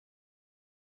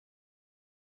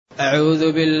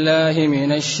أعوذ بالله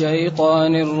من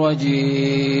الشيطان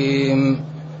الرجيم.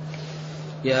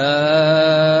 يا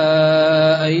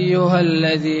أيها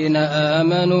الذين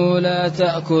آمنوا لا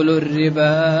تأكلوا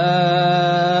الربا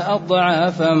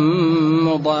أضعافا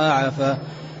مضاعفة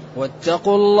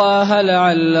واتقوا الله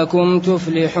لعلكم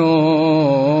تفلحون.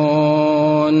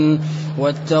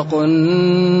 واتقوا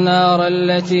النار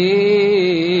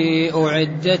التي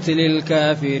أعدت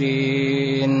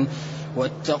للكافرين.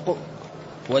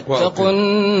 واتقوا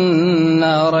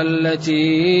النار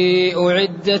التي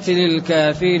أعدت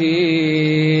للكافرين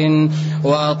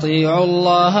وأطيعوا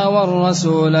الله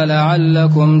والرسول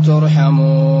لعلكم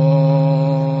ترحمون.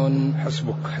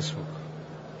 حسبك.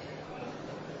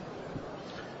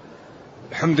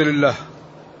 الحمد لله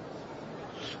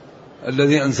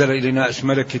الذي أنزل إلينا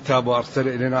أشمل كتاب وأرسل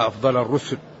إلينا أفضل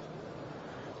الرسل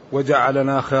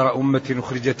وجعلنا خير أمة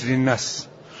أخرجت للناس،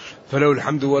 فله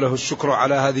الحمد وله الشكر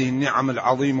على هذه النعم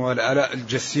العظيمة والآلاء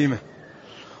الجسيمة،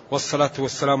 والصلاة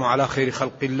والسلام على خير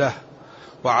خلق الله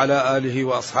وعلى آله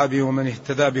وأصحابه ومن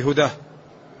اهتدى بهداه.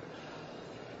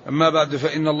 أما بعد،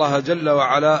 فإن الله جل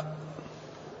وعلا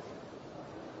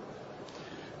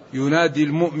ينادي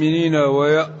المؤمنين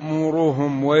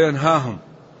ويأمرهم وينهاهم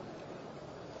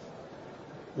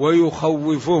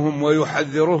ويخوفهم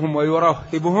ويحذرهم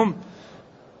ويرهبهم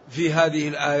في هذه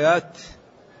الآيات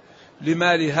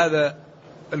لما لهذا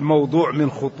الموضوع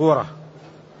من خطورة.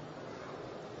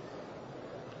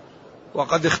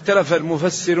 وقد اختلف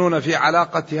المفسرون في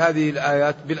علاقة هذه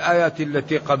الآيات بالآيات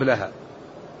التي قبلها،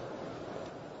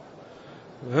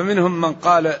 فمنهم من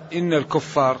قال إن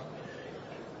الكفار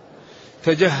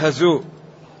تجهزوا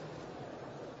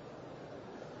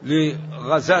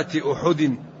لغزاة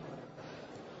أحد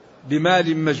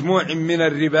بمال مجموع من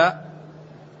الربا،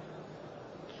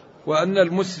 وأن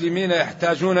المسلمين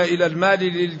يحتاجون إلى المال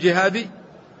للجهاد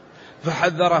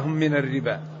فحذرهم من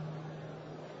الربا.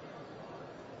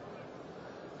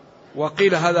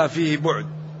 وقيل هذا فيه بعد،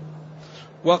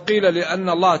 وقيل لأن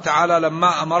الله تعالى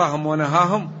لما أمرهم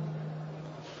ونهاهم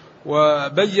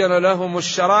وبين لهم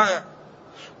الشرائع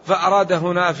فأراد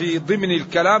هنا في ضمن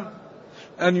الكلام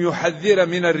أن يحذر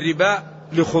من الربا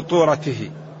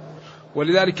لخطورته،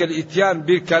 ولذلك الإتيان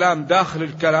بالكلام داخل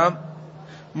الكلام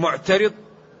معترض،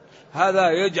 هذا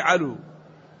يجعل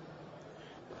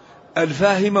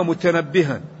الفاهم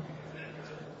متنبها.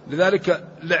 لذلك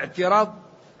الاعتراض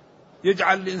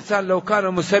يجعل الإنسان لو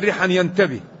كان مسرحا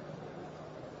ينتبه.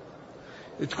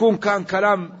 تكون كان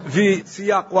كلام في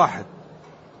سياق واحد،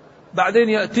 بعدين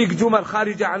يأتيك جمل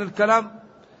خارجة عن الكلام،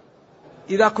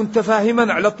 إذا كنت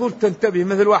فاهما على طول تنتبه.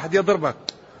 مثل واحد يضربك،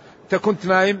 أنت كنت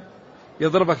نايم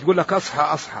يضربك يقول لك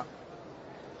أصحى.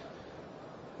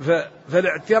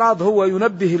 فالاعتراض هو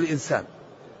ينبه الإنسان.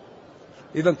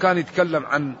 إذا كان يتكلم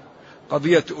عن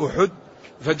قضية أحد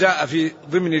فجاء في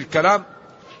ضمن الكلام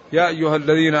يا أيها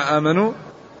الذين آمنوا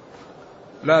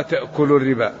لا تأكلوا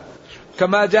الربا،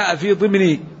 كما جاء في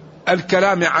ضمن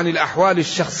الكلام عن الأحوال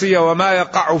الشخصية وما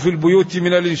يقع في البيوت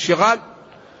من الانشغال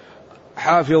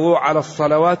حافظوا على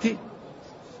الصلوات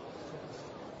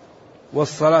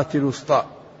والصلاة الوسطى.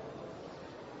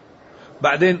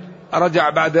 بعدين رجع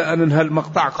بعد أن انهى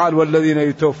المقطع قال والذين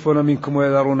يتوفون منكم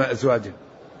ويذرون أزواجا.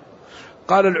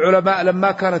 قال العلماء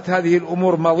لما كانت هذه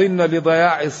الأمور مظنة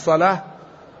لضياع الصلاة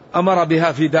أمر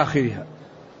بها في داخلها.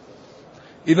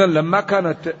 إذن لما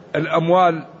كانت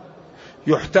الأموال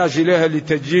يحتاج إليها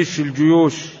لتجيش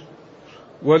الجيوش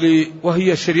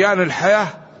وهي شريان الحياة،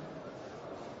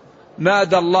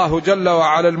 نادى الله جل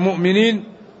وعلا المؤمنين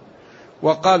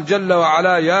وقال جل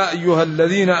وعلا يا أيها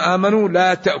الذين آمنوا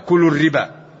لا تأكلوا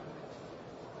الربا.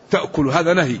 تأكلوا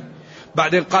هذا نهي،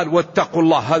 بعدين قال واتقوا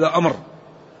الله هذا أمر،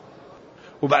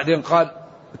 وبعدين قال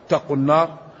اتقوا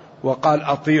النار، وقال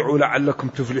أطيعوا لعلكم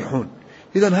تفلحون.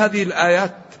 إذن هذه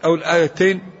الآيات أو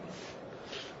الآيتين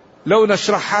لو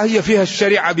نشرحها هي فيها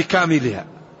الشريعة بكاملها.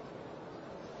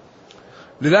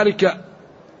 لذلك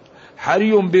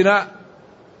حري بنا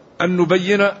أن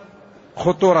نبين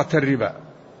خطورة الربا.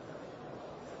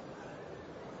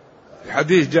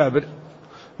 حديث جابر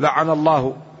لعن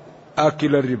الله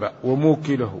آكل الربا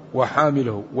وموكله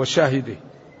وحامله وشاهده.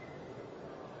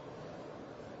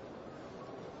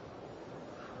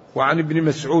 وعن ابن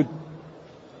مسعود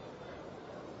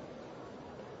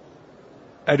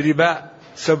الربا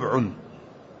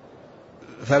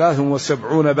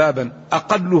 73 بابا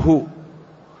أقله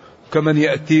كمن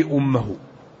يأتي أمه.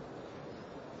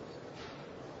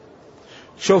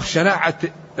 شوف شناعة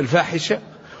الفاحشة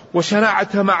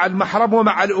وشناعتها مع المحرم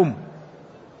ومع الأم.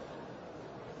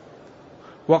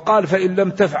 وقال فإن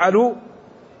لم تفعلوا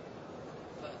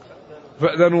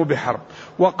فأذنوا بحرب.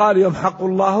 وقال يمحق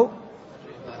الله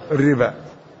الربا.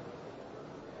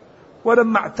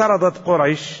 ولما اعترضت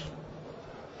قريش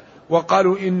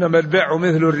وقالوا إنما البيع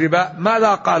مثل الربا،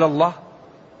 ماذا قال الله؟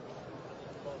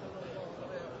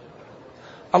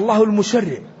 الله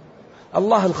المشرع،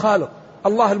 الله الخالق،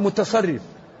 الله المتصرف.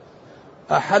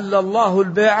 أحل الله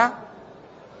البيع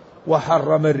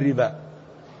وحرم الربا.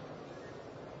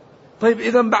 طيب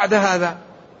إذن بعد هذا،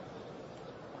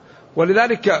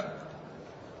 ولذلك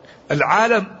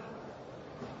العالم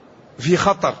في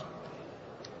خطر.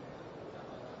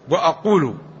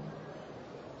 وأقول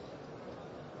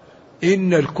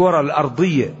إن الكرة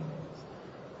الأرضية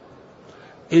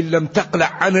إن لم تقلع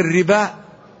عن الربا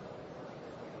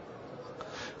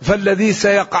فالذي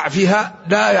سيقع فيها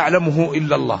لا يعلمه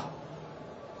إلا الله.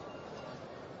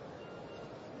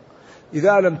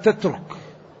 إذا لم تترك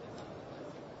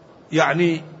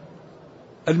يعني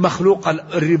المخلوق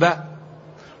الربا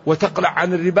وتقلع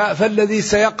عن الربا فالذي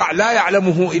سيقع لا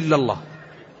يعلمه إلا الله،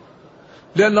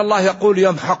 لأن الله يقول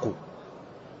يمحقوا،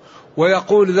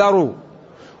 ويقول ذروا،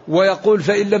 ويقول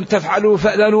فإن لم تفعلوا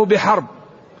فأذنوا بحرب،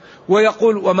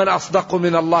 ويقول ومن أصدق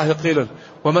من الله قيلا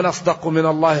ومن أصدق من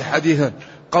الله حديثا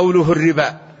قوله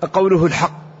الربا قوله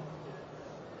الحق.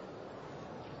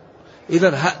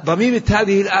 إذن ضميمة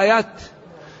هذه الآيات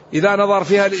إذا نظر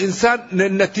فيها الإنسان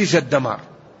النتيجة الدمار.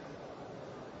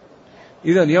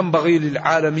 إذن ينبغي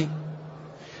للعالم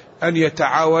أن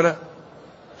يتعاون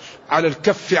على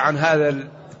الكف عن هذا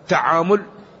التعامل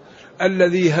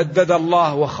الذي هدد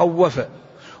الله وخوف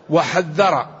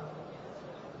وحذر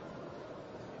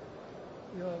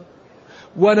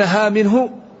ونهى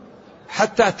منه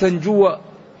حتى تنجو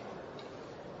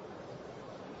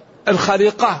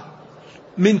الخليقة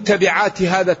من تبعات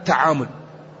هذا التعامل.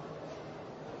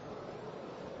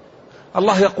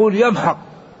 الله يقول يمحق،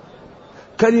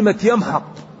 كلمة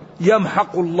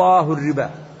يمحق الله الربا.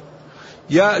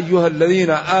 يا أيها الذين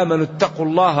آمنوا اتقوا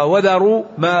الله وذروا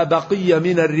ما بقي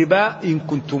من الربا إن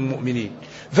كنتم مؤمنين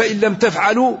فإن لم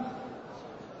تفعلوا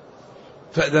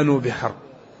فأذنوا بحرب.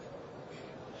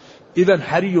 إذن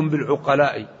حري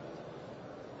بالعقلاء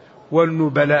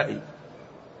والنبلاء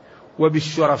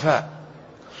وبالشرفاء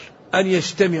أن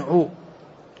يجتمعوا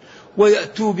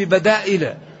ويأتوا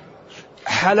ببدائل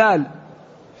حلال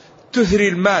تثري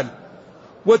المال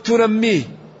وتنميه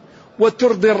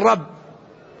وترضي الرب،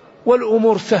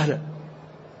 والأمور سهلة.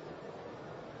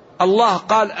 الله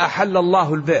قال أحل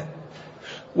الله البيع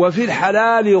وفي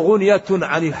الحلال غنية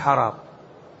عن الحرام.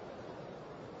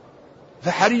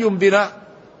 فحري بنا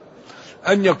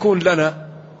أن يكون لنا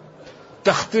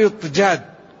تخطيط جاد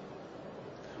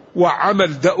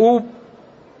وعمل دؤوب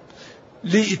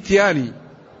لإتيان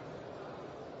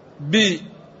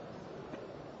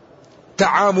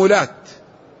بتعاملات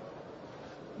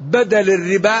بدل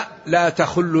الربا لا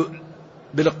تخل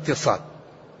بالاقتصاد،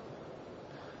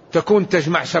 تكون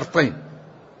تجمع شرطين: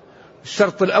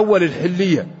 الشرط الأول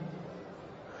الحلية،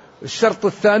 الشرط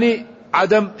الثاني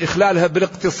عدم إخلالها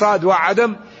بالاقتصاد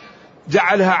وعدم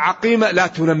جعلها عقيمة لا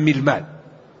تنمي المال.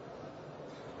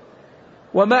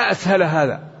 وما أسهل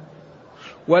هذا،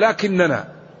 ولكننا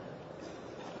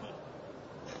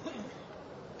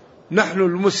نحن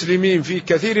المسلمين في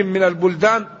كثير من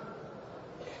البلدان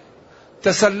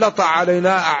تسلط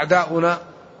علينا أعداؤنا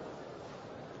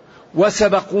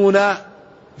وسبقونا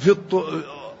في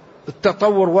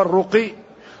التطور والرقي،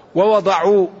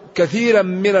 ووضعوا كثيرا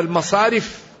من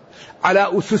المصارف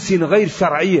على أسس غير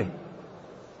شرعية.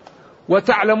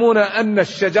 وتعلمون أن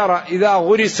الشجرة إذا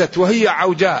غرست وهي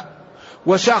عوجاء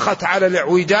وشاخت على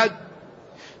الإعوجاج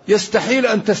يستحيل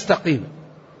أن تستقيم.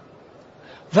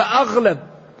 فأغلب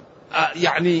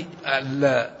يعني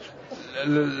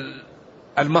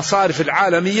المصارف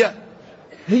العالمية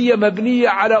هي مبنية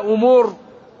على أمور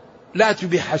لا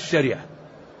تبيح الشريعة: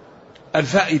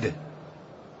 الفائدة،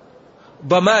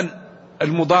 ضمان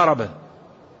المضاربة،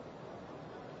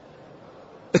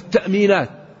 التأمينات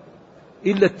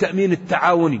إلا التأمين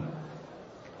التعاوني.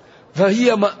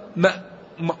 فهي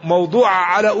موضوعة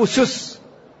على أسس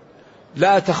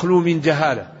لا تخلو من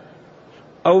جهالة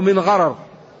أو من غرر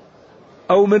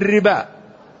أو من ربا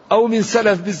أو من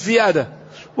سلف بالزيادة،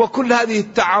 وكل هذه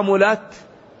التعاملات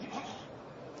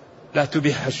لا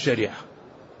تبيح الشريعة.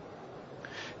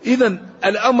 إذن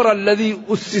الأمر الذي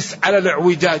أسس على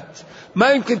الإعوجاج ما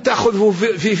يمكن تأخذه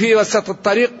في وسط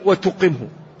الطريق وتقيمه،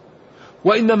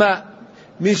 وإنما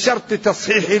من شرط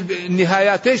تصحيح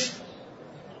النهايات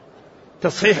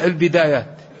تصحيح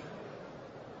البدايات.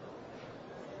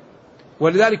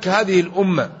 ولذلك هذه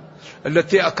الأمة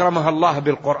التي أكرمها الله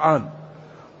بالقرآن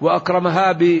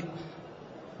وأكرمها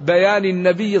ببيان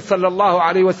النبي صلى الله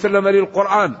عليه وسلم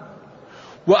للقرآن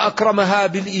وأكرمها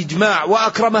بالإجماع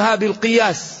وأكرمها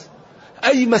بالقياس،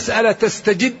 أي مسألة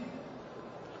تستجد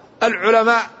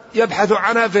العلماء يبحث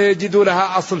عنها فيجد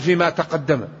لها أصل فيما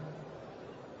تقدم.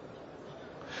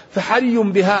 فحري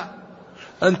بها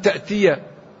أن تأتي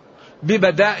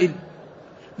ببدائل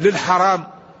للحرام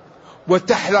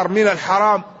وتحذر من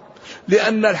الحرام،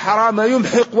 لأن الحرام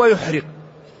يمحق ويحرق.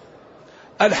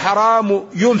 الحرام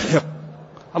يمحق،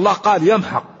 الله قال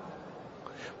يمحق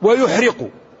ويحرق،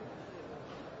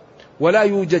 ولا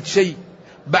يوجد شيء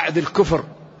بعد الكفر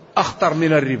أخطر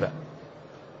من الربا.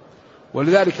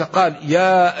 ولذلك قال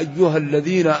يا أيها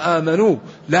الذين آمنوا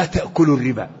لا تأكلوا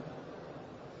الربا.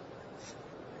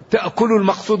 تأكلوا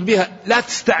المقصود بها لا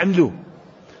تستعملوه،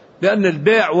 لأن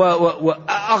البيع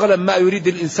وأغلب ما يريد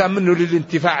الإنسان منه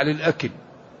للانتفاع للأكل.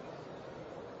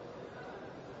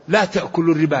 لا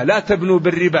تأكلوا الربا، لا تبنوا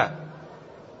بالربا،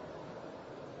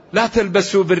 لا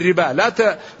تلبسوا بالربا،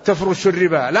 لا تفرشوا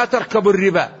الربا، لا تركبوا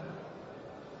الربا.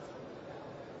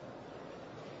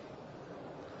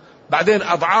 بعدين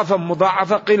أضعافا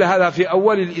مضاعفة، قيل هذا في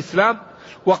أول الإسلام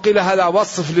وقيل هذا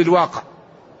وصف للواقع.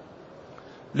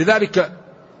 لذلك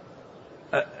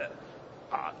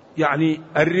يعني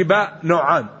الربا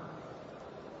نوعان،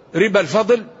 ربا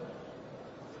الفضل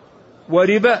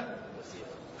وربا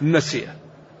النسيئة.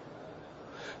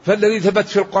 فالذي ثبت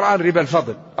في القرآن ربا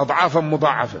الفضل أضعافا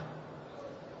مضاعفة،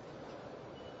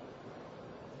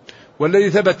 والذي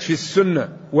ثبت في السنة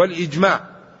والإجماع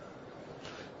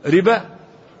ربا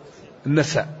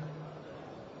النساء،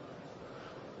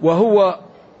 وهو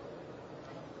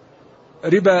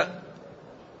ربا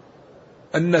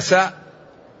النساء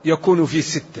يكون في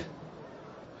 6: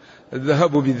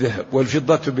 الذهب بالذهب،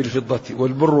 والفضة بالفضة،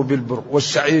 والبر بالبر،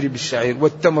 والشعير بالشعير،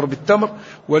 والتمر بالتمر،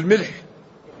 والملح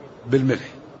بالملح.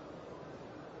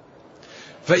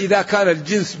 فإذا كان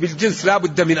الجنس بالجنس لا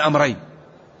بد من أمرين: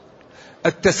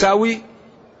 التساوي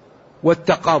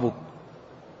والتقابض.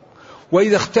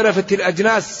 وإذا اختلفت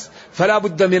الأجناس فلا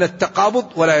بد من التقابض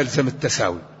ولا يلزم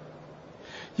التساوي.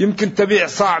 يمكن تبيع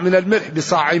صاع من الملح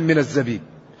بصاعين من الزبيب،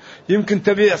 يمكن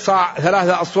تبيع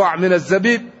 3 أصواع من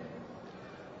الزبيب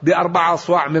ب4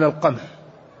 أصواع من القمح،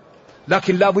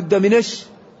 لكن لا بد من إيش؟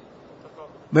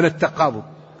 من التقابض.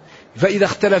 فإذا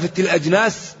اختلفت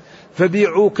الأجناس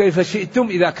فبيعوا كيف شئتم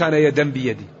إذا كان يدا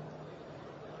بيد.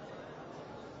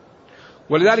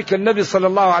 ولذلك النبي صلى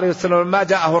الله عليه وسلم ما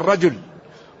جاءه الرجل،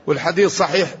 والحديث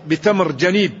صحيح، بتمر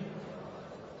جنيب،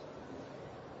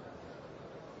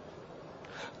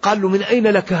 قال له من أين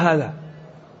لك هذا؟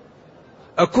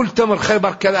 أكل تمر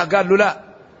خيبر كذا؟ قال له لا،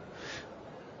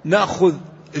 نأخذ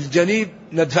الجنيب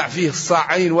ندفع فيه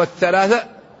 2 و3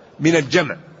 من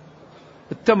الجمع.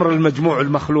 التمر المجموع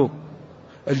المخلوط،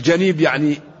 الجنيب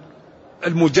يعني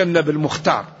المجنب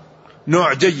المختار،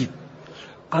 نوع جيد.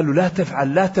 قال له لا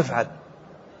تفعل لا تفعل.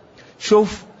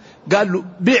 شوف، قال له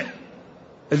بيع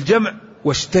الجمع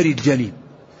واشتري الجنيب،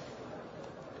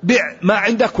 بيع ما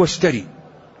عندك واشتري،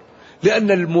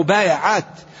 لأن المبايعات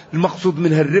المقصود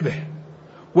منها الربح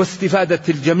واستفادة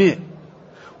الجميع.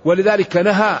 ولذلك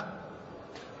نهى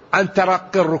عن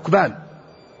ترقي الركبان،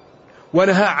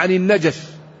 ونهى عن النجش،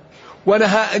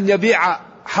 ونهى أن يبيع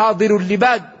حاضر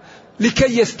اللباد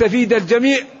لكي يستفيد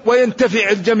الجميع وينتفع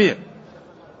الجميع.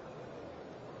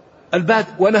 الباد،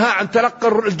 ونهى عن تلقي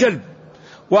الجلب.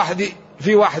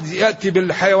 في واحد يأتي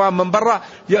بالحيوان من برا،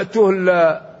 يأتوه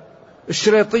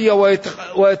الشريطية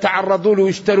ويتعرضوا له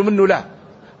ويشتروا منه، لا،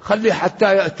 خليه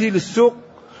حتى يأتي للسوق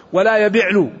ولا يبيع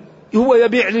له، هو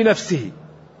يبيع لنفسه.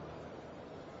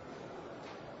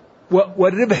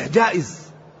 والربح جائز،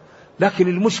 لكن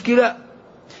المشكلة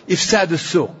إفساد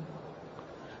السوق.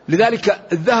 لذلك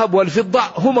الذهب والفضة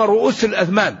هما رؤوس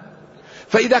الأثمان،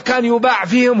 فإذا كان يباع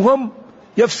فيهم هم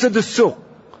يفسد السوق،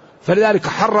 فلذلك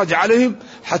حرج عليهم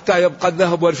حتى يبقى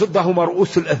الذهب والفضة هما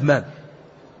رؤوس الأثمان،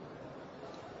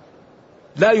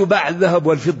 لا يباع الذهب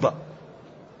والفضة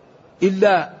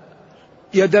إلا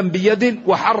يدا بيد،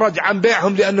 وحرج عن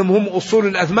بيعهم لأنهم هم أصول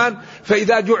الأثمان،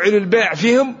 فإذا جعل البيع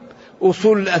فيهم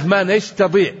أصول الأثمان إيش؟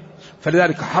 تضيع.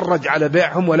 فلذلك حرج على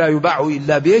بيعهم، ولا يباع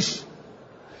إلا بإيش؟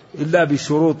 إلا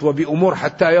بشروط وبأمور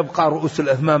حتى يبقى رؤوس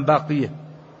الأثمان باقية.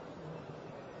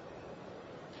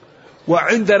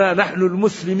 وعندنا نحن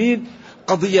المسلمين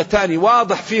قضيتان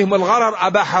واضح فيهم الغرر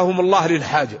أباحهم الله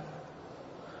للحاجة: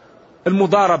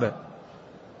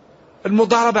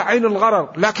 المضاربة عين الغرر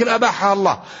لكن أباحها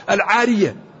الله.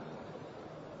 العارية،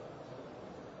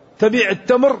 تبيع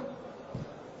التمر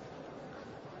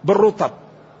بالرطب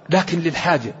لكن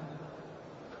للحاجة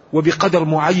وبقدر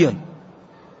معين،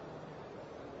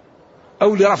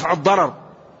 أو لرفع الضرر،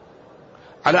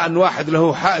 على أن واحد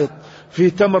له حائط فيه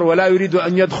تمر ولا يريد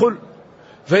أن يدخل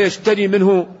فيشتري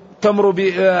منه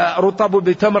رطب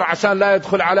بتمر عشان لا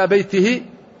يدخل على بيته،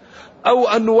 أو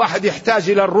أن واحد يحتاج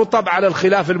إلى الرطب على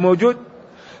الخلاف الموجود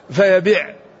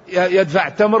فيبيع يدفع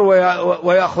تمر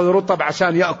ويأخذ رطب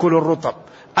عشان يأكل الرطب،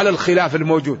 على الخلاف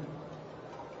الموجود.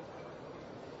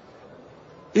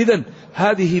 إذن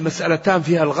هذه مسألتان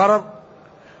فيها الغرر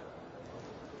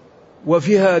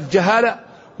وفيها الجهالة،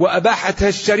 وأباحتها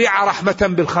الشريعة رحمة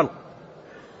بالخلق.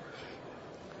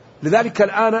 لذلك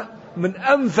الآن من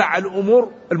أنفع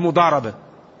الأمور المضاربة،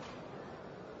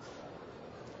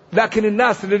 لكن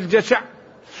الناس للجشع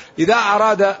إذا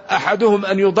أراد أحدهم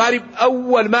أن يضارب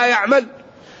أول ما يعمل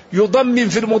يضمن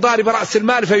في المضارب رأس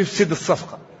المال فيفسد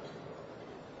الصفقة.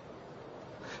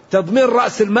 تضمين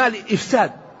رأس المال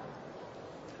إفساد.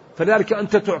 فلذلك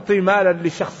أنت تعطي مالا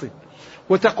لشخص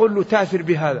وتقول له تاجر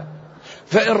بهذا،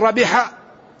 فإن ربح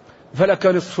فلك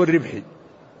نصف الربح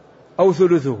أو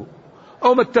ثلثه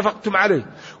أو ما اتفقتم عليه،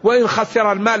 وإن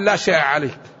خسر المال لا شيء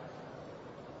عليك.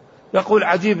 يقول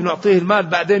عجيب، نعطيه المال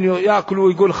بعدين يأكل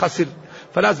ويقول خسر،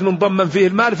 فلازم نضمن فيه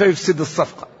المال فيفسد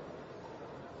الصفقة.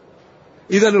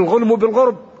 إذن الغنم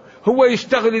بالغرب، هو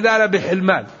يشتغل إذا ربح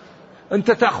المال،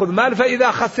 أنت تأخذ مال،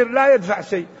 فإذا خسر لا يدفع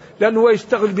شيء لأنه هو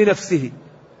يشتغل بنفسه.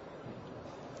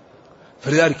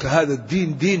 فلذلك هذا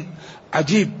الدين دين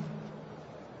عجيب.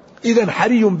 إذن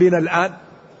حري بنا الآن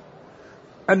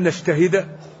أن نجتهد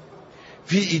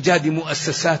في إيجاد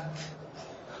مؤسسات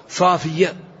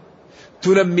صافية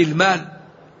تنمي المال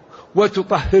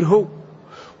وتطهره،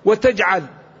 وتجعل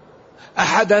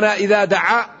أحدنا إذا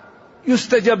دعا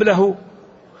يستجب له،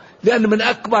 لأن من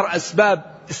أكبر أسباب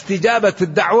استجابة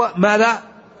الدعوة ماذا؟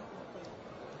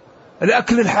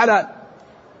 الأكل الحلال.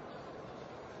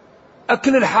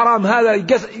 أكل الحرام هذا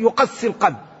يقسي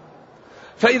القلب،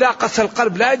 فإذا قسى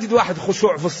القلب لا يجد واحد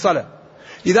خشوع في الصلاة،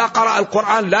 إذا قرأ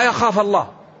القرآن لا يخاف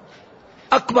الله.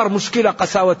 أكبر مشكلة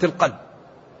قساوة القلب،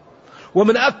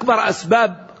 ومن أكبر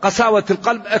أسباب قساوة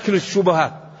القلب أكل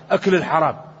الشبهات، أكل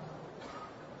الحرام.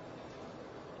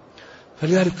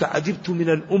 فلذلك عجبت من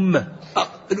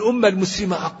الأمة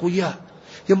المسلمة أقوياء،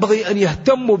 ينبغي أن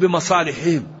يهتموا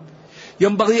بمصالحهم،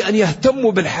 ينبغي أن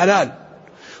يهتموا بالحلال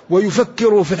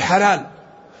ويفكروا في الحلال،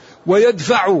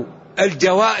 ويدفعوا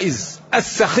الجوائز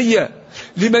السخية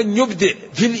لمن يبدع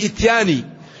في الإتيان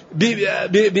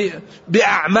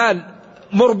بأعمال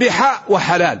مربحة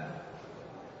وحلال.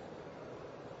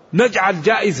 نجعل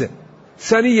جائزة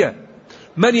سنية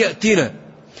من يأتينا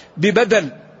ببدل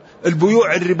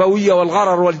البيوع الربوية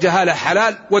والغرر والجهالة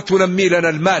حلال، وتنمي لنا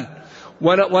المال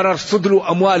ونرصد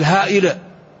له أموال هائلة.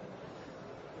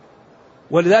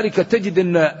 ولذلك تجد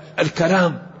أن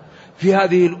الكلام في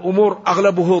هذه الأمور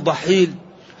أغلبه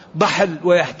ضحل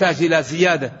ويحتاج إلى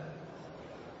زيادة.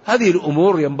 هذه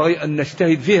الأمور ينبغي أن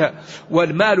نجتهد فيها.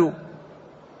 والمال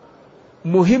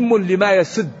مهم لما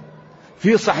يسد.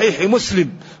 في صحيح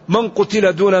مسلم: من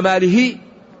قتل دون ماله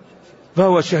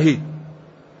فهو شهيد.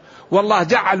 والله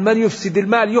جعل من يفسد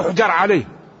المال يحجر عليه.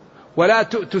 ولا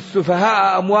تؤتوا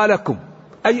السفهاء أموالكم،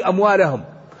 أي أموالهم.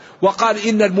 وقال: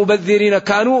 إن المبذرين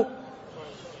كانوا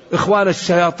إخوان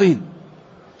الشياطين.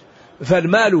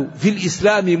 فالمال في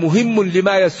الإسلام مهم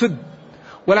لما يسد،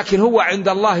 ولكن هو عند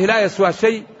الله لا يسوى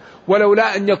شيء.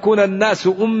 ولولا أن يكون الناس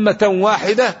أمة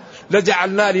واحدة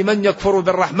لجعلنا لمن يكفر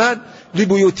بالرحمن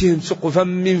لبيوتهم سقفا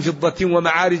من فضة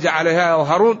ومعارج عليها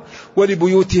يظهرون،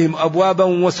 ولبيوتهم أبوابا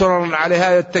وسررا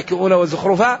عليها يتكئون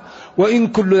وزخرفا، وإن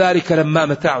كل ذلك لما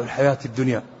متاع الحياة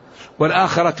الدنيا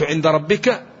والآخرة عند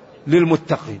ربك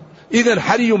للمتقين. إذن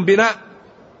حري بنا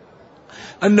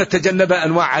أن نتجنب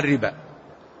أنواع الربا،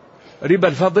 ربا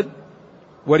الفضل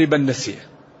وربا النسيئة،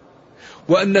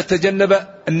 وأن نتجنب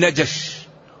النجش،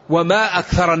 وما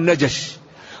أكثر النجش.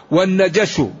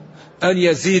 والنجش أن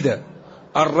يزيد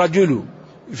الرجل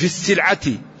في السلعة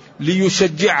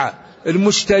ليشجع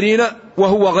المشترين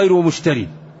وهو غير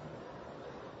مشترين.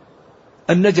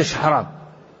 النجش حرام،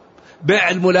 بيع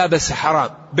الملابسة حرام،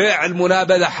 بيع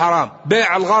المنابذة حرام،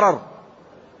 بيع الغرر.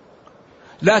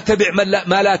 لا تبع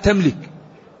ما لا تملك.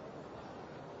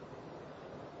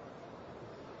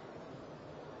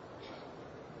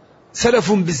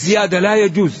 سلف بالزيادة لا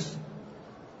يجوز.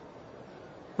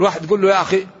 الواحد يقول له: يا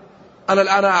أخي أنا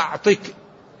الآن أعطيك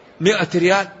 100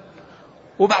 ريال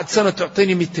وبعد سنة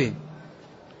تعطيني 200،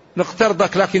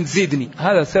 نقترضك لكن تزيدني.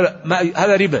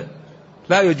 هذا ربا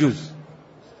لا يجوز.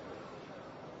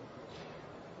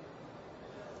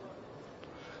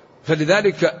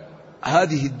 فلذلك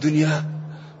هذه الدنيا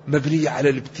مبنية على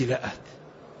الابتلاءات.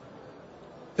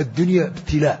 الدنيا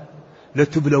ابتلاء،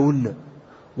 لتبلون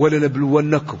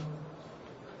ولنبلونكم.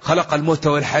 خلق الموت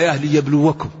والحياة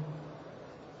ليبلوكم،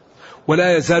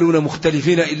 ولا يزالون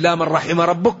مختلفين إلا من رحم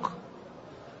ربك.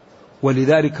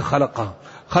 ولذلك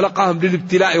خلقهم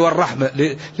للابتلاء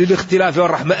والرحمة، للاختلاف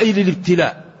والرحمة، أي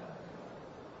للابتلاء.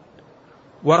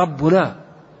 وربنا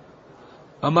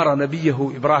أمر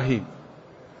نبيه إبراهيم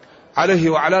عليه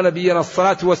وعلى نبينا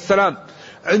الصلاة والسلام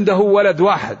عنده ولد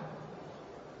واحد،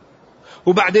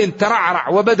 وبعدين ترعرع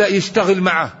وبدأ يشتغل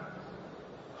معه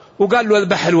وقال له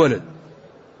اذبح الولد.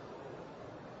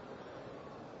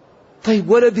 طيب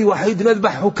ولدي وحيد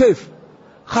نذبحه كيف؟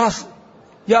 خلاص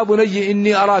يا بني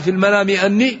إني أرى في المنام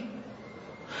أني،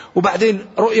 وبعدين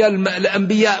رؤيا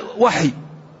الأنبياء وحي.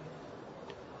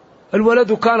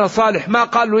 الولد كان صالح، ما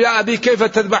قال له يا أبي كيف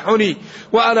تذبحني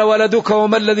وأنا ولدك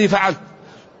وما الذي فعلت؟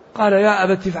 قال يا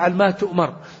أبت افعل ما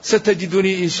تؤمر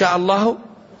ستجدني إن شاء الله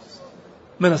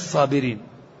من الصابرين.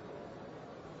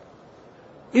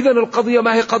 إذن القضية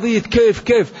ما هي قضية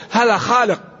كيف، هذا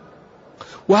خالق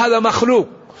وهذا مخلوق،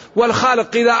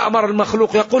 والخالق إذا أمر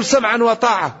المخلوق يقول سمعا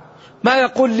وطاعة، ما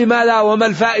يقول لماذا وما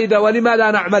الفائدة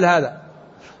ولماذا نعمل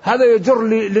هذا يجر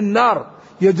للنار،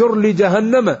 يجر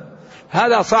لجهنم.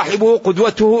 هذا صاحبه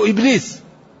قدوته إبليس،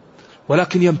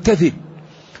 ولكن يمتثل.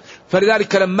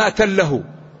 فلذلك لما تله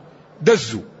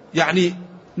دزوا يعني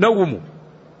نوموا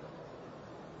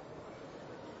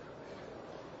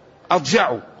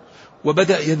أضجعوا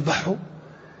وبدأ يذبحوا،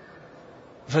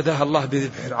 فداه الله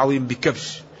بذبح عظيم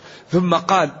بكبش، ثم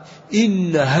قال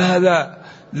إن هذا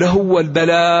لهو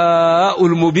البلاء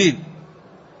المبين.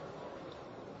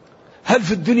 هل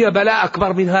في الدنيا بلاء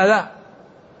أكبر من هذا؟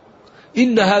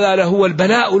 إن هذا لهو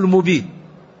البلاء المبين.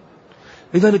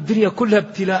 إذن الدنيا كلها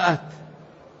ابتلاءات.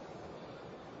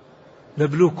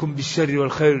 نبلوكم بالشر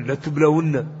والخير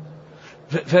لتبلون.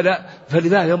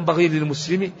 فلذا ينبغي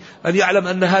للمسلم أن يعلم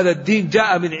أن هذا الدين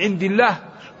جاء من عند الله،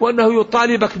 وأنه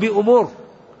يطالبك بأمور،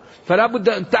 فلا بد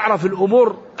أن تعرف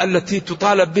الأمور التي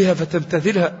تطالب بها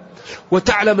فتمتثلها،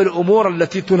 وتعلم الأمور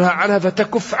التي تنهى عنها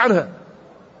فتكف عنها.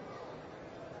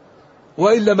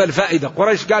 وإلا ما الفائدة؟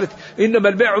 قريش قالت إنما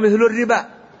البيع مثل الربا.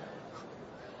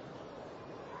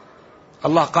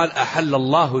 الله قال أحل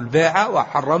الله البيع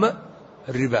وحرم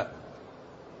الربا.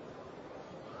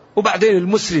 وبعدين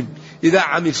المسلم إذا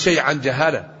عمل شيء عن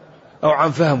جهالة أو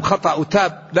عن فهم خطأ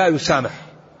وتاب لا يسامح،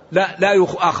 لا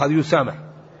يؤاخذ، يسامح.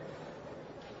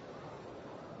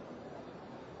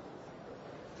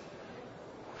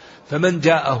 فمن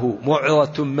جاءه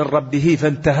موعظة من ربه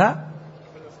فانتهى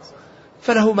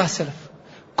فله ما سلف.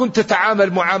 كنت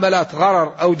تتعامل معاملات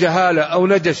غرر أو جهالة أو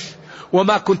نجش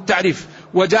وما كنت تعرف،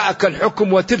 وجاءك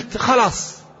الحكم وتبت،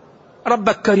 خلاص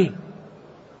ربك كريم.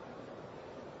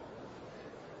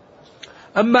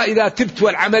 أما إذا تبت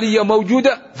والعملية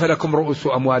موجودة فلكم رؤوس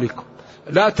أموالكم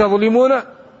لا تظلمون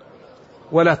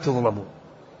ولا تظلمون.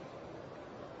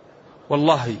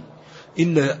 والله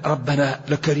إن ربنا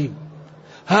لكريم.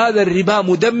 هذا الربا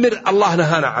مدمر، الله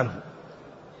نهانا عنه.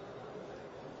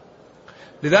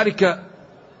 لذلك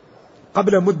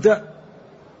قبل مدة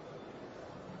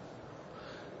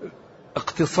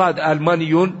اقتصاد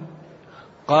ألمانيون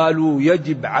قالوا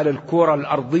يجب على الكرة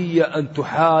الأرضية أن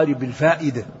تحارب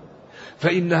الفائدة،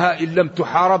 فإنها إن لم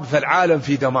تحارب فالعالم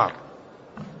في دمار.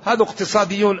 هذا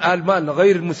اقتصاديون ألمان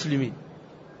غير المسلمين،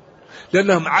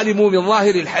 لأنهم علموا من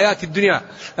ظاهر الحياة الدنيا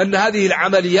أن هذه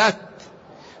العمليات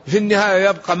في النهاية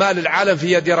يبقى مال العالم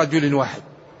في يد رجل واحد.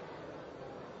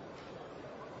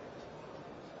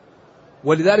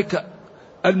 ولذلك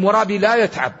المرابي لا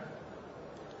يتعب،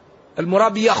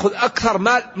 المرابي يأخذ أكثر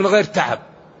مال من غير تعب.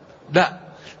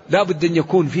 لا بد أن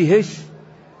يكون فيه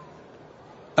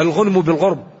الغنم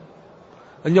بالغرم،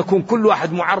 أن يكون كل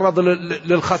واحد معرض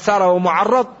للخسارة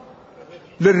ومعرض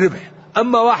للربح.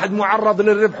 أما واحد معرض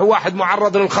للربح وواحد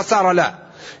معرض للخسارة لا،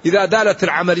 إذا دالت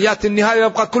العمليات النهاية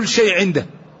يبقى كل شيء عنده.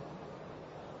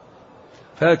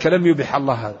 فهذا لم يبح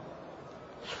الله هذا.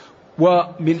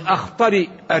 ومن أخطر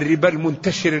الربا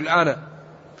المنتشر الآن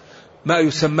ما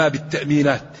يسمى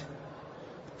بالتأمينات،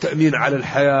 التأمين على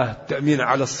الحياة، التأمين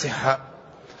على الصحة.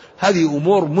 هذه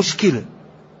أمور مشكلة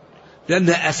لأن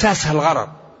أساسها الغرر.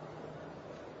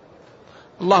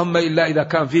 اللهم إلا إذا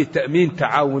كان فيه تأمين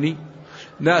تعاوني،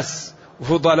 ناس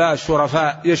فضلاء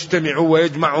شرفاء يجتمعوا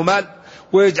ويجمعوا مال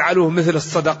ويجعلوه مثل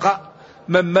الصدقة،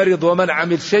 من مرض ومن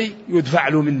عمل شيء يدفع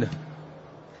له منه.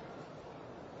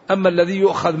 أما الذي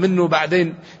يؤخذ منه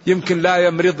بعدين يمكن لا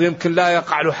يمرض، يمكن لا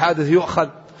يقع له حادث يؤخذ،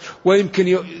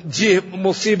 ويمكن تجيه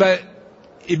مصيبة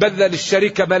يبذل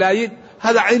الشركة ملايين،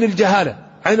 هذا عين الجهالة،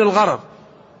 عين الغرر.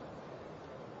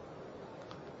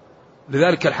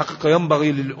 لذلك الحقيقة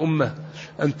ينبغي للأمة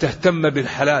أن تهتم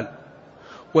بالحلال،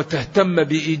 وتهتم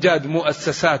بإيجاد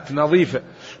مؤسسات نظيفة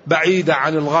بعيدة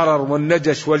عن الغرر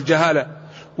والنجش والجهالة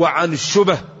وعن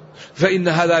الشبه، فإن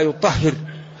هذا يطهر.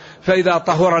 فإذا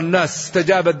طهر الناس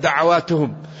استجابت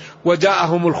دعواتهم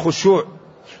وجاءهم الخشوع،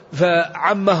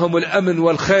 فعمهم الأمن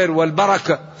والخير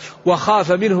والبركة،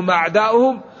 وخاف منهم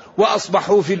أعداؤهم،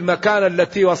 وأصبحوا في المكان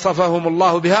التي وصفهم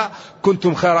الله بها: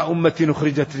 كنتم خير أمة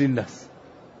أخرجت للناس.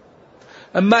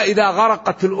 أما إذا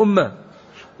غرقت الأمة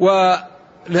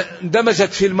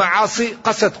واندمجت في المعاصي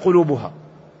قست قلوبها،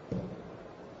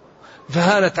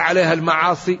 فهانت عليها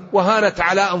المعاصي وهانت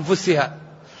على أنفسها،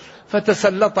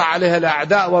 فتسلط عليها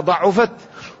الأعداء وضعفت،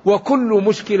 وكل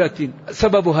مشكلة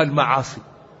سببها المعاصي.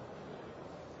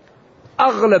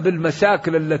 أغلب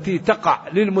المشاكل التي تقع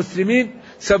للمسلمين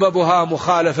سببها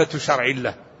مخالفة شرع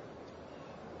الله.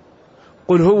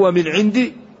 قل هو من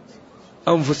عند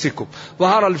أنفسكم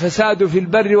ظهر الفساد في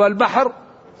البر والبحر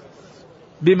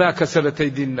بما كسبت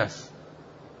أيدي الناس.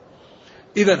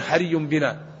 إذن حري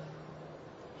بنا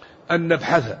أن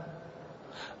نبحث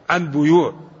عن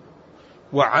بيوع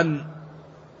وعن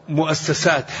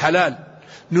مؤسسات حلال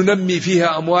ننمي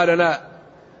فيها أموالنا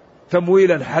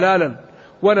تمويلا حلالا،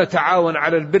 ونتعاون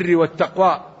على البر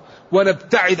والتقوى،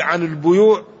 ونبتعد عن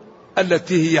البيوع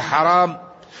التي هي حرام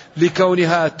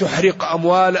لكونها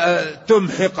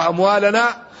تمحق أموالنا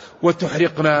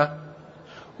وتحرقنا.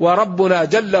 وربنا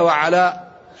جل وعلا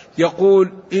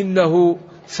يقول إنه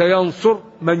سينصر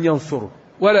من ينصره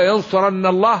ولا ينصرن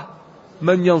الله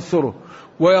من ينصره،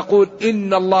 ويقول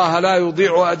إن الله لا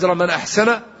يضيع أجر من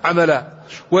أحسن عملا،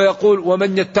 ويقول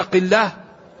ومن يتق الله.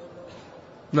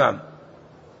 نعم.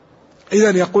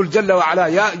 إذن يقول جل وعلا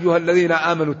يا أيها الذين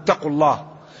آمنوا اتقوا الله،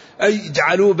 أي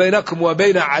اجعلوا بينكم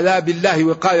وبين عذاب الله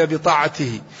وقاية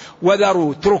بطاعته،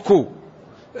 وذروا اتركوا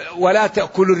ولا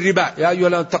تأكلوا الربا. يا أيها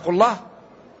الذين اتقوا الله،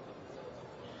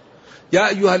 يا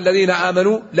أيها الذين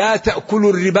آمنوا لا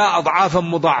تأكلوا الربا أضعافا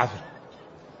مضاعفة.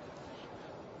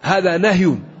 هذا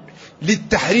نهي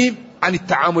للتحريم عن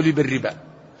التعامل بالربا،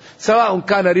 سواء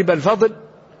كان ربا الفضل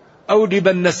أو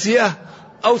ربا النسيئة،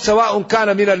 أو سواء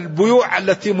كان من البيوع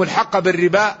التي ملحقة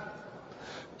بالربا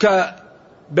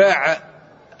كبيع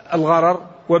الغرر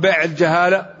وبيع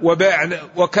الجهالة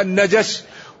وكالنجش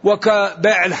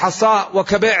وكبيع الحصاء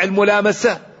وكبيع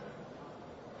الملامسة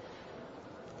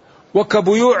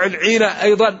وكبيوع العينة.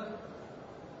 أيضا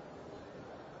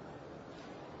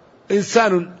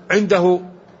إنسان عنده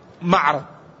معرض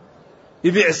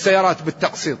يبيع السيارات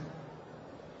بالتقسيط،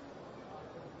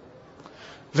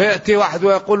 فيأتي واحد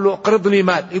ويقول له قرضني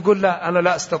مال، يقول لا أنا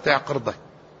لا أستطيع قرضك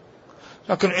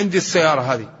لكن عندي السيارة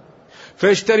هذه،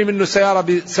 فيشتري منه سيارة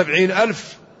ب70,000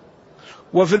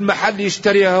 وفي المحل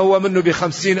يشتريها هو منه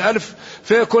ب50,000،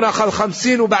 فيكون أخذ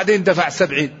 50 وبعدين دفع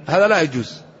 70. هذا لا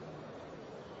يجوز.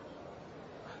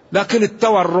 لكن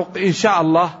التورق إن شاء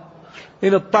الله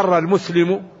إن اضطر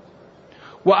المسلم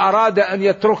وأراد أن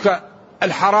يترك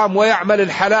الحرام ويعمل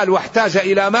الحلال واحتاج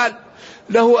إلى مال،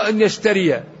 له أن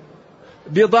يشتري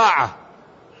بضاعة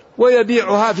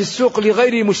ويبيعها في السوق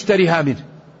لغير مشتريها منه،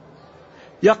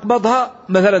 يقبضها.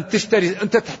 مثلا تشتري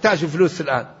أنت تحتاج فلوس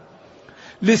الآن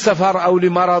لسفر أو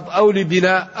لمرض أو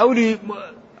لبناء أو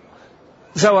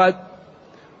لزواج،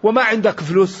 وما عندك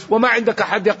فلوس وما عندك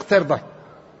أحد يقترضك،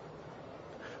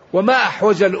 وما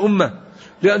أحوج الأمة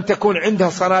لأن تكون عندها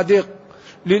صناديق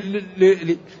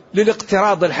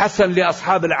للاقتراض الحسن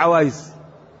لأصحاب العوائز.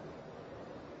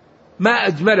 ما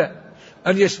أجمل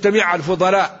أن يجتمع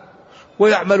الفضلاء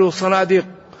ويعملوا صناديق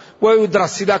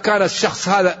ويدرس إذا كان الشخص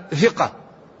هذا ثقة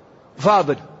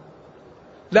فاضل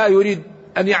لا يريد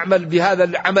أن يعمل بهذا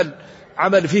العمل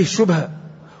عمل فيه شبهة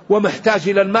ومحتاج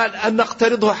إلى المال، أن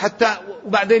نقترضه حتى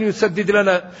وبعدين يسدد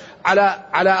لنا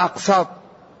على أقساط،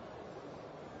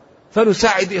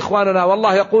 فنساعد إخواننا.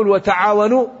 والله يقول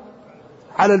وتعاونوا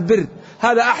على البر،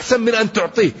 هذا أحسن من أن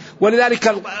تعطيه.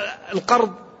 ولذلك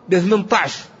القرض ب18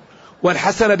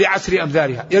 والحسنة ب10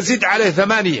 أمثالها، يزيد عليه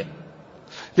 8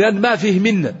 لأن ما فيه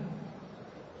منه.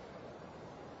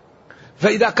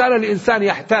 فإذا كان الإنسان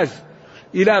يحتاج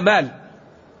إلى مال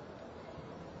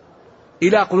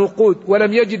إلى نقود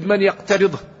ولم يجد من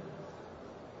يقترضه،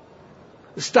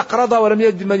 استقرض ولم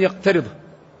يجد من يقترضه،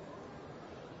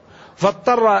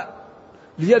 فاضطر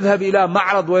ليذهب إلى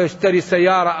معرض ويشتري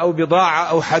سيارة أو بضاعة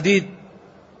أو حديد،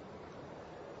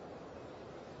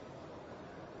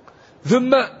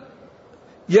 ثم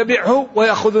يبيعه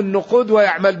ويأخذ النقود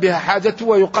ويعمل بها حاجته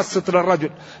ويقسط للرجل.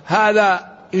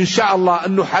 هذا إن شاء الله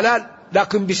أنه حلال،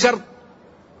 لكن بشرط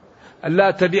أن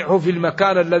لا تبيعه في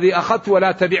المكان الذي أخذت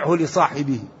ولا تبيعه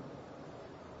لصاحبه،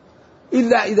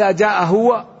 إلا إذا جاء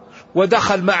هو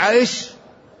ودخل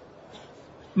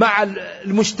مع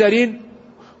المشترين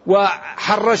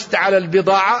وحرجت على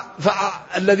البضاعة،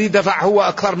 فالذي دفع هو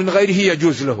أكثر من غيره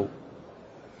يجوز له.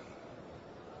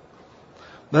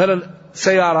 مثلا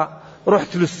سيارة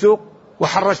رحت للسوق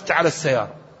وحرجت على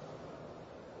السيارة،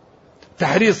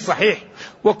 تحريز صحيح،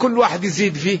 وكل واحد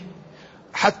يزيد فيه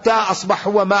حتى أصبح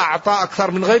هو ما أعطى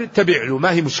أكثر من غيره، تبيع له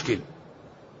ما هي مشكلة.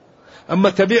 أما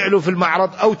تبيع له في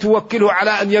المعرض أو توكله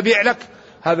على أن يبيع لك،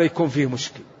 هذا يكون فيه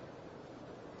مشكلة.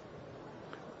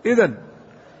 إذن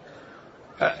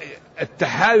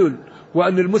التحايل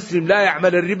وأن المسلم لا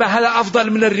يعمل الربا هذا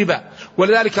أفضل من الربا.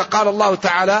 ولذلك قال الله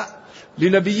تعالى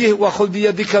لنبيه وخذ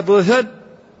بيدك ضغثا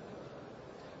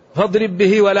فاضرب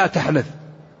به ولا تحنث.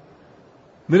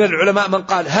 من العلماء من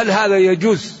قال هل هذا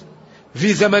يجوز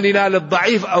في زمننا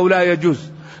للضعيف أو لا يجوز،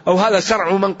 أو هذا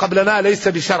شرع من قبلنا ليس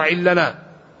بشرع لنا.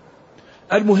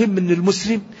 المهم أن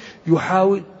المسلم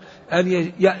يحاول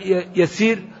أن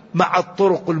يسير مع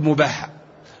الطرق المباحة،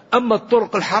 أما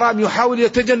الطرق الحرام يحاول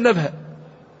يتجنبها.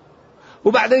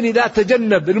 وبعدين إذا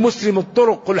تجنب المسلم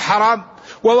الطرق الحرام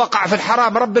ووقع في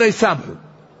الحرام ربنا يسامحه،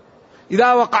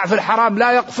 إذا وقع في الحرام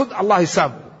لا يقصد الله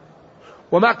يسامحه.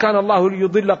 وما كان الله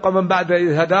ليضل قوما بعد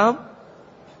إذ هداهم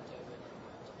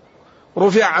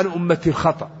رفع عن أمة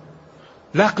الخطأ.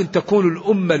 لكن تكون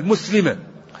الأمة المسلمة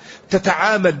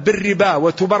تتعامل بالربا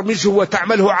وتبرمجه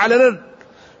وتعمله علنا،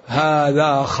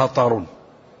 هذا خطر.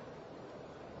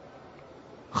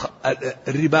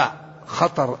 الربا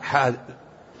خطر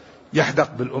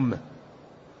يحدق بالأمة.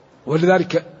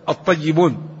 ولذلك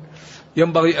الطيبون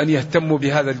ينبغي أن يهتموا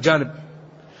بهذا الجانب،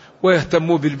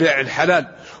 ويهتموا بالبيع الحلال،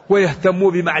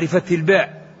 ويهتموا بمعرفة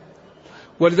البيع.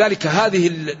 ولذلك هذه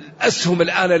الأسهم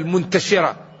الآن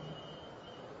المنتشرة،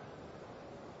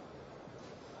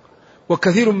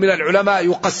 وكثير من العلماء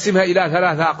يقسمها إلى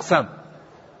 3 أقسام: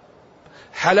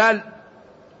 حلال،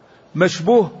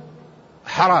 مشبوه،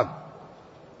 حرام.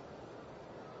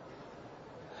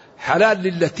 حلال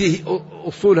للتي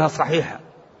أصولها صحيحة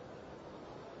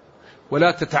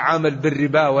ولا تتعامل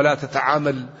بالربا ولا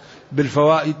تتعامل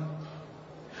بالفوائد.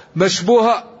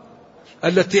 مشبوهة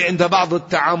التي عند بعض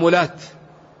التعاملات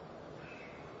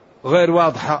غير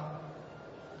واضحة.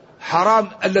 حرام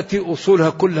التي أصولها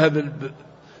كلها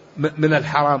من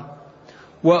الحرام.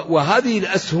 وهذه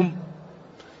الأسهم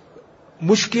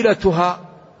مشكلتها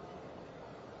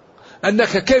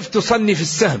أنك كيف تصنف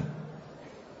السهم؟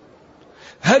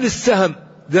 هل السهم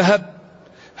ذهب؟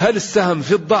 هل السهم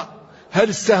فضة؟ هل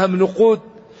السهم نقود؟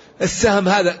 السهم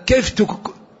هذا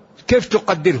كيف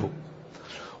تقدره؟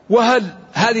 وهل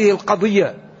هذه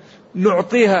القضية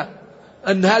نعطيها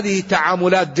أن هذه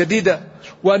تعاملات جديدة،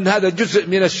 وأن هذا جزء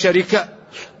من الشركة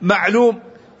معلوم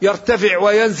يرتفع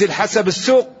وينزل حسب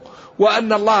السوق،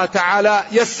 وأن الله تعالى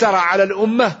يسر على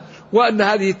الأمة، وأن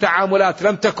هذه تعاملات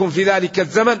لم تكن في ذلك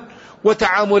الزمن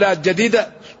وتعاملات جديدة،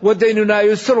 وديننا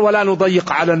يسر ولا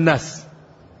نضيق على الناس.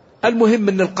 المهم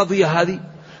أن القضية هذه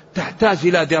تحتاج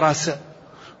إلى دراسة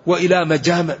وإلى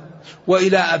مجامع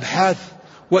وإلى أبحاث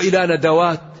وإلى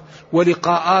ندوات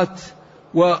ولقاءات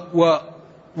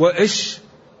وإيش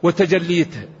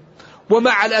وتجليتها.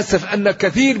 ومع الأسف أن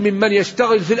كثير ممن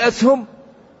يشتغل في الأسهم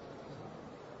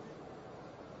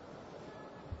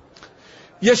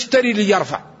يشتري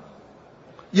ليرفع،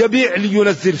 يبيع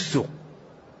لينزل السوق،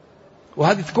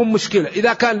 وهذه تكون مشكلة.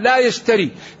 إذا كان لا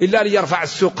يشتري إلا ليرفع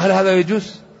السوق هل هذا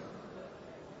يجوز؟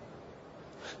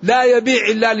 لا يبيع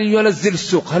إلا لينزل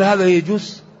السوق هل هذا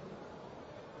يجوز؟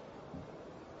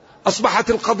 أصبحت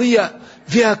القضية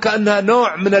فيها كأنها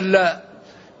نوع من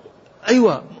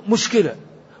أيوة مشكلة.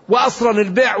 وأصلا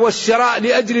البيع والشراء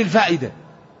لأجل الفائدة.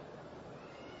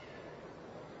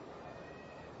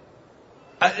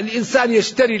 الإنسان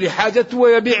يشتري لحاجته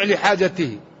ويبيع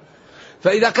لحاجته.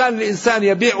 فإذا كان الإنسان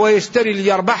يبيع ويشتري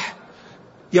ليربح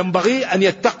ينبغي أن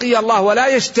يتقي الله ولا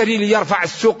يشتري ليرفع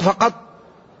السوق فقط،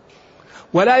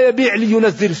 ولا يبيع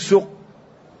لينزل السوق،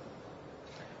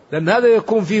 لأن هذا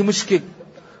يكون فيه مشكل.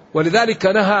 ولذلك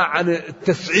نهى عن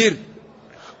التسعير.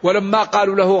 ولما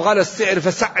قالوا له غلى السعر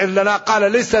فسعر لنا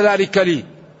قال ليس ذلك لي،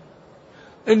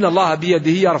 إن الله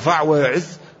بيده يرفع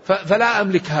ويعز فلا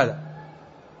أملك هذا.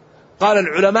 قال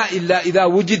العلماء إلا إذا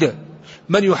وجد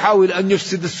من يحاول أن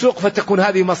يفسد السوق فتكون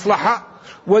هذه مصلحة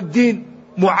والدين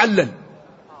معلل،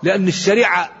 لأن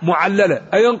الشريعة معللة.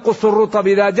 أينقص الرطب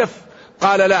إذا جف؟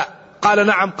 قال لا. قال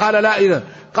نعم. قال لا. إذن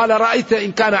قال رأيت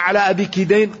إن كان على أبيك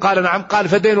دين؟ قال نعم. قال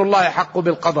فدين الله حق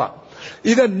بالقضاء.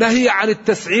 إذن نهي عن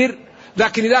التسعير.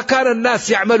 لكن إذا كان الناس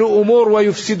يعملوا أمور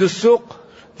ويفسد السوق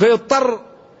فيضطر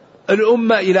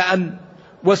الأمة إلى أن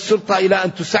والسلطة إلى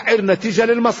أن تسعر نتيجة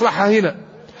للمصلحة. هنا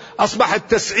أصبح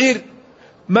التسعير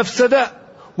مفسدة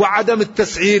وعدم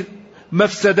التسعير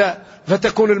مفسدة،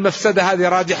 فتكون المفسدة هذه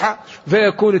راجحة،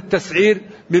 فيكون التسعير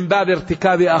من باب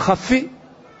ارتكاب أخف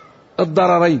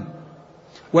الضررين.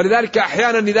 ولذلك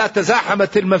أحيانا إذا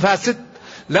تزاحمت المفاسد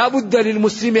لا بد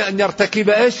للمسلم أن يرتكب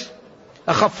إيش؟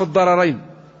 أخف الضررين.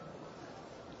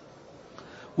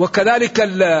 وكذلك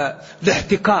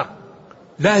الاحتكار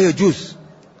لا يجوز.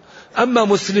 أما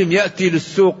مسلم يأتي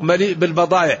للسوق مليء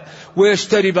بالبضائع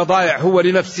ويشتري بضائع هو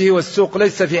لنفسه والسوق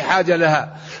ليس في حاجة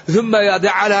لها، ثم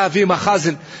يجعلها في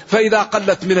مخازن فإذا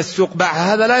قلت من السوق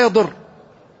باعها، هذا لا يضر.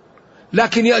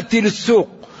 لكن يأتي للسوق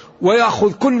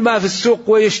ويأخذ كل ما في السوق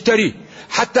ويشتري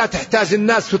حتى تحتاج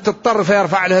الناس وتضطر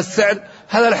فيرفع لها السعر،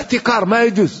 هذا الاحتكار ما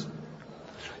يجوز.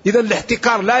 إذا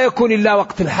الاحتكار لا يكون إلا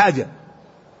وقت الحاجة،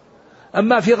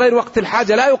 أما في غير وقت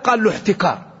الحاجة لا يقال له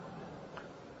احتكار.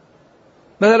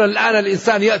 مثلا الآن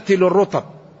الإنسان يأتي للرطب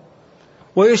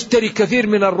ويشتري كثير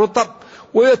من الرطب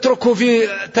ويتركه في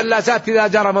ثلاجات إذا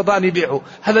جاء رمضان يبيعه،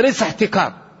 هذا ليس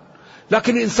احتكار.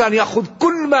 لكن الإنسان يأخذ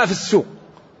كل ما في السوق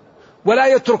ولا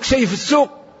يترك شيء في السوق،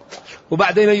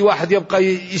 وبعدين أي واحد يبقى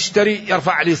يشتري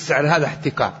يرفع عليه السعر، هذا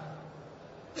احتكار.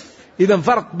 إذا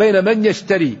فرق بين من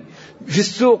يشتري في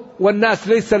السوق والناس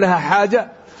ليس لها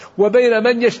حاجة، وبين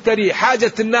من يشتري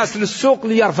حاجة الناس للسوق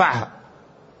ليرفعها.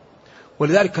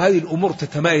 ولذلك هذه الأمور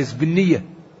تتمايز بالنية.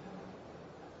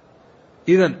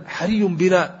 إذا حري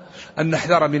بنا أن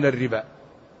نحذر من الربا،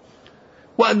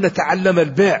 وأن نتعلم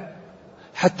البيع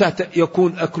حتى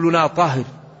يكون أكلنا طاهر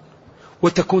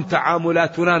وتكون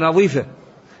تعاملاتنا نظيفة،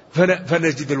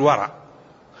 فنجد الورع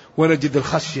ونجد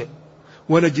الخشية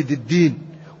ونجد الدين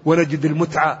ونجد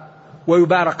المتعة،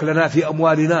 ويبارك لنا في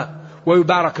أموالنا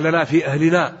ويبارك لنا في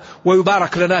أهلنا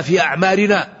ويبارك لنا في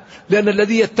أعمارنا. لأن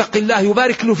الذي يتقي الله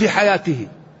يبارك له في حياته،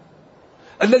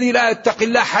 الذي لا يتقي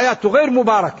الله حياته غير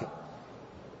مباركة،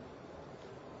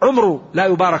 عمره لا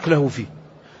يبارك له فيه،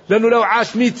 لأنه لو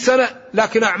عاش 100 سنة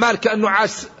لكن أعمال كأنه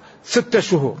عاش 6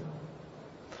 شهور،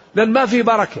 لأن ما في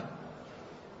بركة.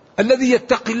 الذي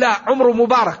يتقي الله عمره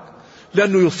مبارك،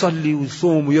 لأنه يصلي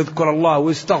ويصوم ويذكر الله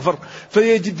ويستغفر،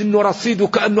 فيجد أنه رصيده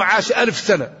كأنه عاش 1000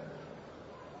 سنة.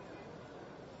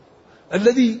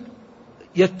 الذي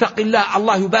يتقي الله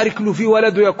الله يبارك له في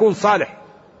ولده يكون صالح،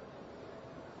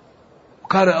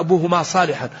 كان أبوهما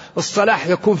صالحا، الصلاح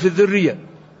يكون في الذرية،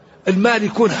 المال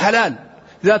يكون حلال،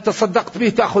 إذا تصدقت به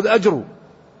تأخذ أجره،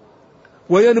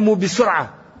 وينمو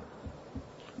بسرعة.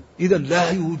 إذا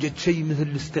لا يوجد شيء مثل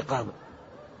الاستقامة.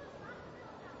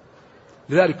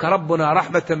 لذلك ربنا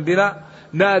رحمة بنا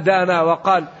نادانا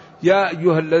وقال: يا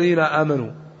أيها الذين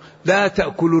آمنوا لا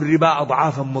تأكلوا الربا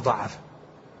أضعافا مضاعفة.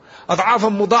 أضعافا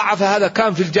مضاعفة هذا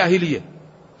كان في الجاهلية،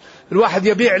 الواحد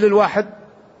يبيع للواحد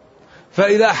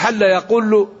فإذا حل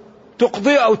يقول له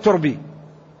تقضي أو تربي،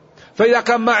 فإذا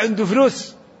كان ما عنده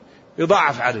فلوس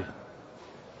يضاعف عليه،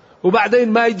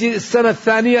 وبعدين ما يجي السنة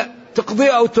الثانية تقضي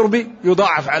أو تربي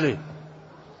يضاعف عليه،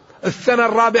 السنة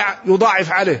الرابعة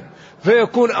يضاعف عليه،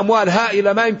 فيكون أموال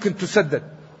هائلة ما يمكن تسدد.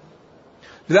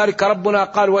 لذلك ربنا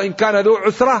قال: وإن كان ذو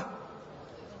عسرة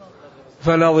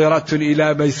فنظرة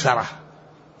إلى ميسرة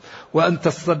وأن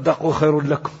تصدقوا خير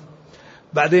لكم.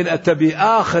 بعدين أتى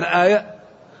بآخر آية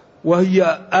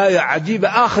وهي آية عجيبة،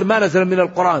 آخر ما نزل من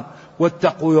القرآن: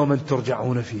 واتقوا يوما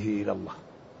ترجعون فيه إلى الله.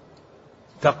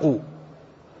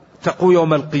 تقوا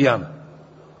يوم القيامة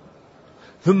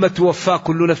ثم توفى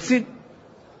كل نفس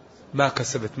ما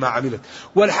كسبت ما عملت،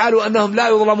 والحال أنهم لا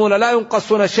يظلمون لا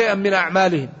ينقصون شيئا من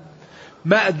أعمالهم.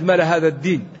 ما أجمل هذا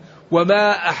الدين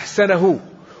وما أحسنه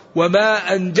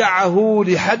وما أنجعه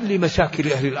لحل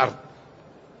مشاكل أهل الأرض.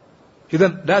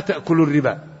 إذن لا تأكلوا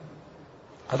الربا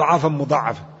أضعافا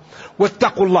مضاعفة،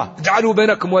 واتقوا الله، اجعلوا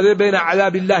بينكم وبين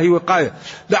عذاب الله وقاية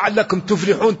لعلكم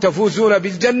تفلحون، تفوزون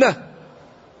بالجنة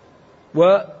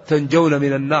وتنجون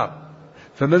من النار.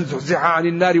 فمن زحزح عن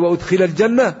النار وأدخل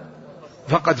الجنة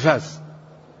فقد فاز.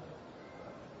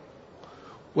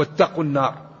 واتقوا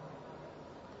النار.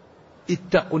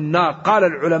 اتقوا النار قال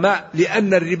العلماء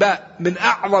لأن الربا من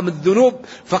أعظم الذنوب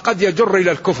فقد يجر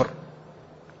إلى الكفر.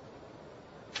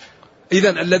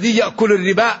 إذن الذي يأكل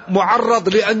الربا معرض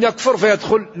لأن يكفر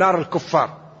فيدخل نار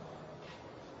الكفار.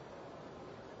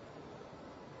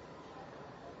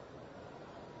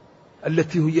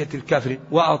 التي هي الكافرين.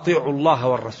 وأطيعوا الله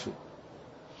والرسول.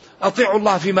 أطيعوا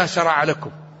الله فيما شرع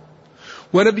لكم،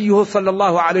 ونبيه صلى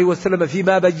الله عليه وسلم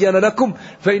فيما بين لكم،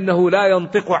 فإنه لا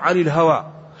ينطق عن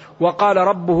الهوى. وقال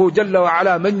ربه جل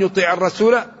وعلا: من يطيع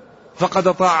الرسول فقد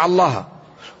أطاع الله.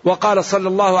 وقال صلى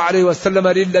الله عليه وسلم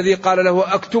للذي قال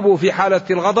له: أكتبه في حالة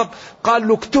الغضب، قال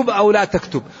له: اكتب أو لا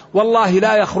تكتب، والله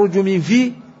لا يخرج من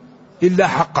فيه إلا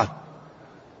حقا.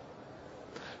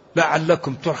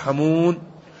 لعلكم ترحمون،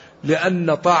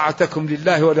 لأن طاعتكم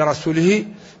لله ولرسوله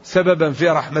سببا في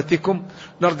رحمتكم.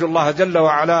 نرجو الله جل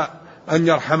وعلا أن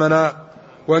يرحمنا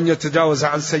وأن يتجاوز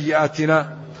عن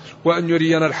سيئاتنا، وأن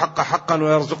يرينا الحق حقا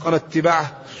ويرزقنا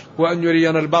اتباعه، وأن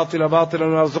يرينا الباطل باطلا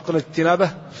ويرزقنا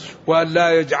اجتنابه، وأن لا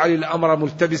يجعل الأمر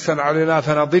ملتبسا علينا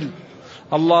فنضل.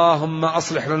 اللهم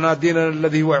أصلح لنا ديننا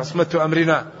الذي هو عصمة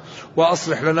أمرنا،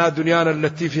 وأصلح لنا دنيانا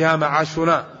التي فيها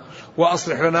معاشنا،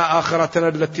 وأصلح لنا آخرتنا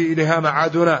التي إليها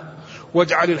معادنا،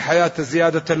 واجعل الحياة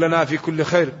زيادة لنا في كل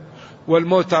خير،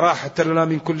 والموت راحة لنا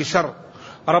من كل شر.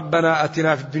 ربنا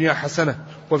أتنا في الدنيا حسنة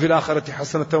وفي الآخرة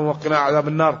حسنة وقنا عذاب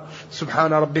النار.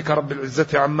 سبحان ربك رب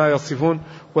العزة عما يصفون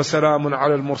وسلام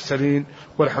على المرسلين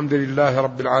والحمد لله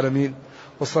رب العالمين.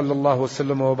 وصلى الله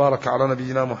وسلم وبارك على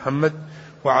نبينا محمد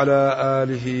وعلى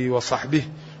آله وصحبه،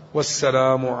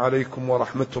 والسلام عليكم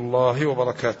ورحمة الله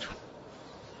وبركاته.